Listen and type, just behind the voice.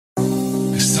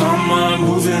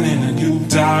Someone moving in a new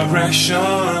direction.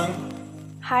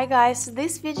 Hi guys,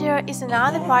 this video is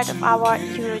another part of our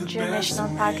Yuraygir National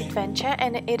Park adventure,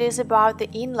 and it is about the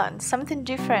inland, something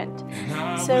different.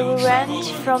 So we went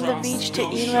from the beach to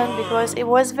inland because it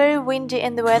was very windy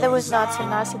and the weather was not so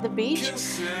nice at the beach,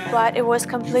 but it was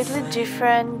completely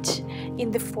different in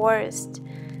the forest.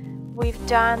 We've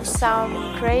done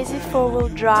some crazy four-wheel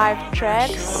drive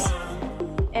tracks,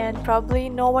 and probably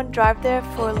no one drove there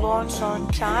for a long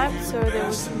time, so there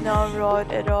was no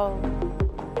road at all.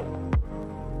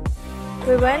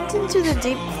 We went into the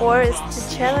deep forest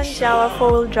to challenge our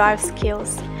four-wheel drive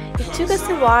skills. It took us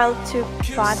a while to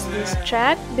pass this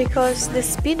track because the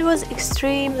speed was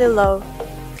extremely low.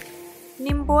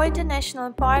 Nymboida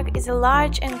National Park is a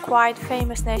large and quite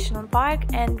famous national park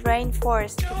and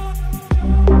rainforest.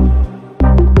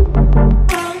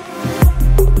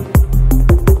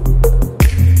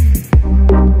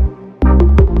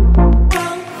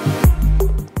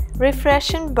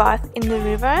 Refreshing bath in the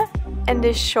river and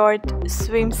a short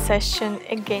swim session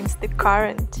against the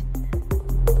current.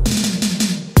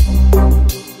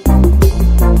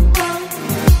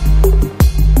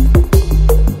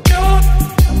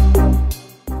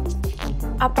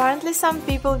 Apparently some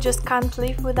people just can't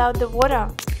live without the water.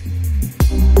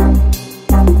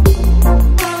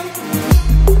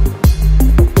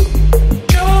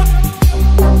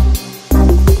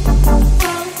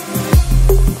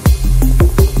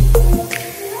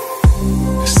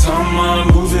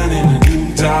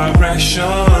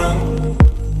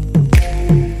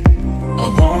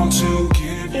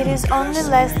 It is only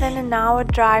less than an hour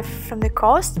drive from the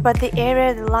coast, but the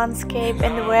area, the landscape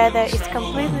and the weather is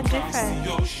completely different.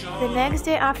 The next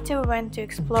day after we went to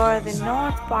explore the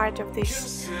north part of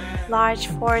this large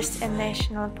forest and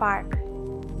national park.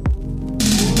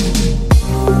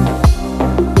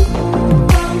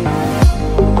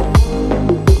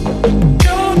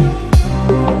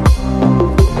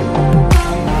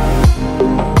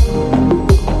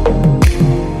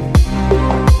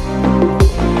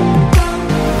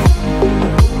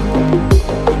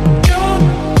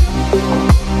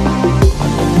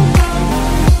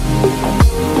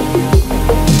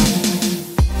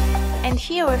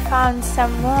 Here we found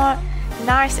some more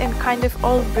nice and kind of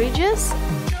old bridges,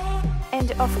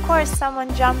 and of course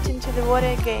someone jumped into the water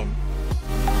again.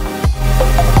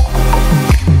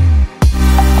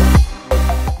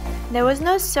 There was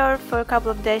no surf for a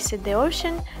couple of days at the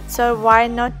ocean, so why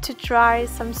not to try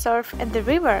some surf at the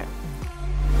river?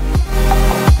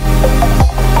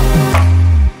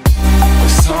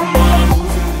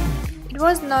 It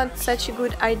was not such a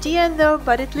good idea though,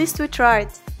 but at least we tried.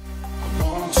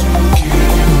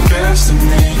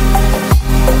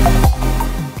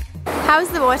 How's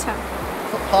the water?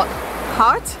 Hot.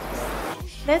 Hot?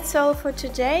 That's all for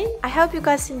today. I hope you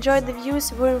guys enjoyed the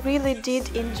views. We really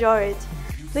did enjoy it.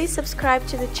 Please subscribe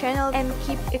to the channel and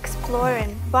keep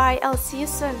exploring. Bye, I'll see you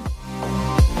soon.